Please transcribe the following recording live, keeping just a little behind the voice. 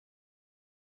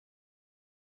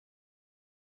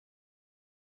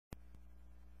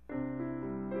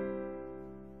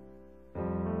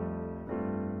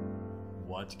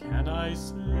What can I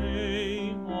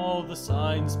say? All the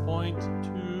signs point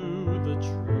to the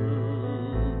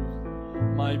truth.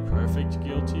 My perfect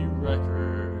guilty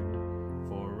record,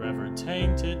 forever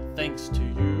tainted thanks to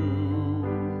you.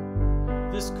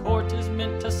 This court is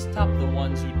meant to stop the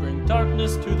ones who'd bring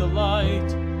darkness to the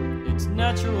light. It's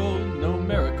natural, no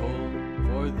miracle,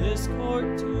 for this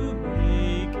court to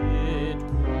make it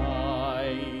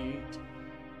right.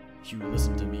 You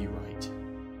listen to me right.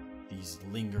 These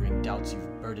lingering doubts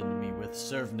you've burdened me with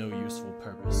serve no useful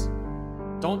purpose.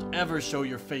 Don't ever show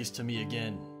your face to me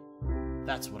again.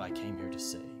 That's what I came here to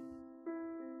say.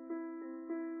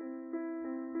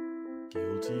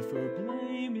 Guilty for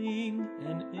blaming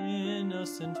an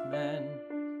innocent man.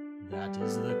 That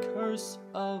is the curse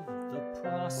of the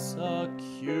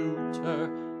prosecutor.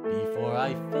 Before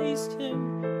I faced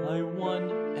him, I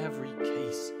won every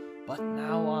case. But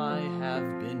now I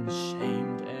have been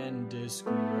shamed and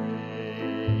disgraced.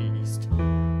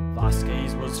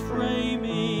 Vasquez was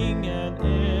framing an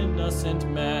innocent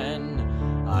man.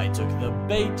 I took the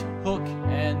bait, hook,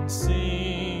 and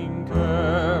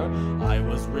sinker. I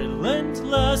was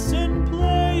relentless in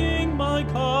playing my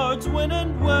cards. When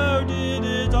and where did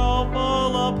it all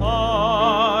fall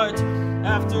apart?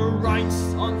 After Wright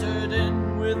sauntered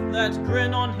in with that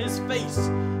grin on his face,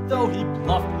 though he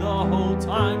bluffed the whole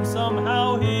time,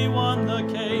 somehow he won the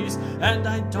case. And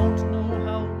I don't know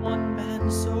how one man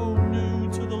so new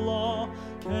to the law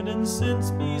can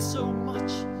incense me so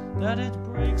much that it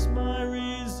breaks my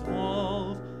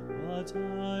resolve, but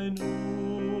I know.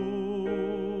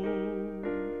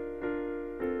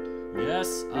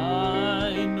 Yes,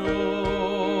 I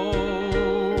know.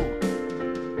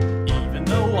 Even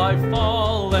though I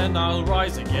fall and I'll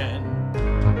rise again,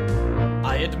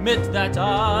 I admit that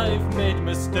I've made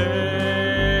mistakes.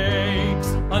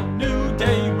 A new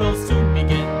day will soon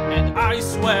begin, and I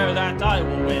swear that I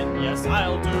will win. Yes,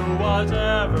 I'll do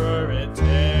whatever it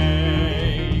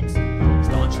takes.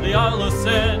 Staunchly I'll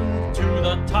ascend to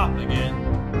the top again.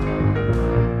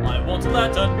 I won't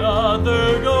let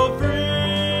another go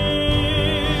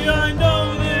free. I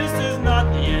know this is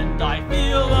not the end. I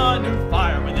feel a new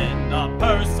fire within, a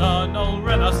personal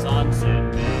renaissance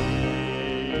in me.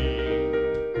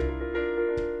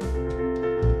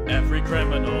 Every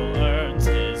criminal earns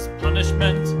his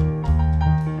punishment,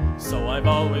 so I've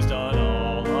always done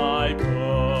all I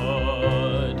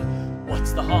could.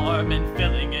 What's the harm in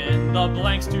filling in the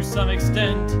blanks to some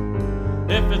extent,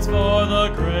 if it's for the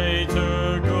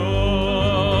greater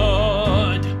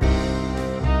good?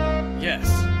 Yes,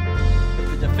 if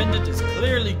the defendant is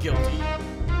clearly guilty,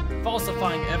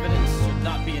 falsifying evidence should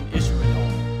not be an issue at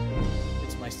all.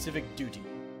 It's my civic duty.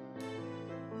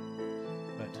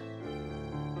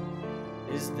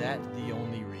 Is that the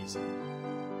only reason?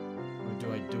 Or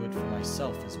do I do it for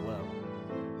myself as well?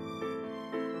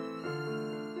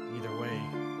 Either way,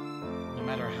 no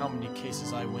matter how many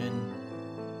cases I win,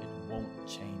 it won't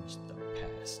change the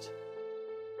past.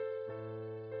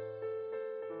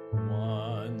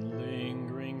 One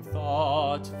lingering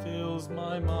thought fills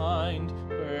my mind,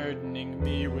 burdening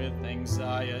me with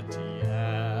anxiety.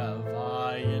 Have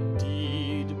I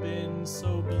indeed been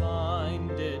so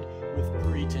blinded with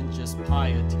pretentious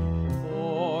piety?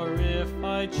 For if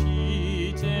I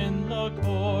cheat in the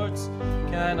courts,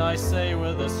 can I say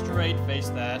with a straight face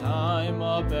that I'm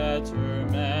a better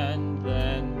man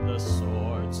than the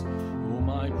sorts whom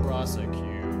I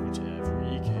prosecute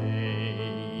every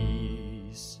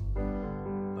case?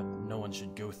 But no one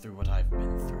should go through what I've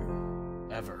been through,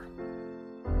 ever.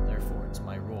 Therefore it's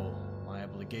my role, my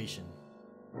obligation,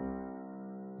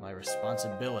 my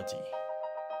responsibility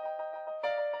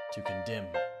to condemn.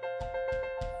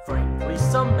 Frankly,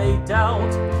 some may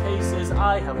doubt cases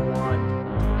I have won.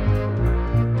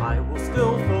 I will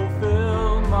still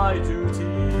fulfill my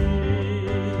duty,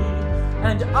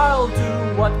 and I'll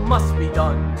do what must be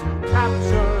done to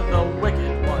capture the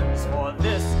wicked ones, for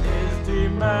this is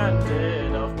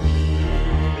demanded of me.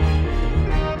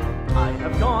 I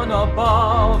have gone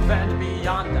above and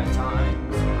beyond at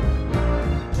times.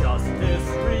 Justice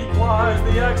requires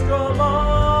the extra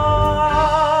mile.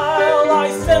 I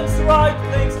sense Wright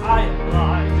thinks I am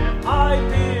blind. If I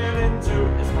peer into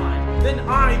his mind, then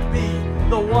I'd be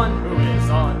the one who is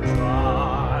on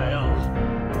trial.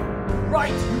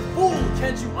 Wright, you fool,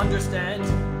 can't you understand?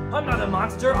 I'm not a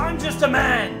monster, I'm just a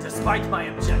man. Despite my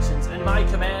objections and my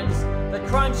commands, that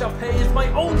crime shall pay is my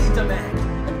only demand.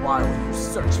 And while you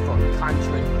search for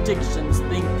contradictions,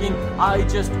 thinking I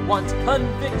just want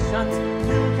convictions,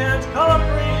 you can't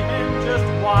comprehend just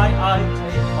why I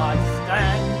take my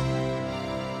stand.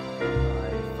 I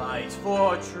fight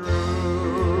for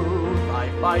truth, I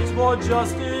fight for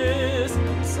justice,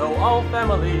 and so so all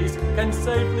families can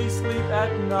safely sleep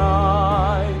at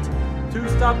night. To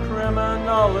stop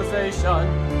criminalization,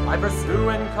 I pursue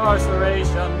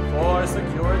incarceration for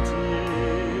security.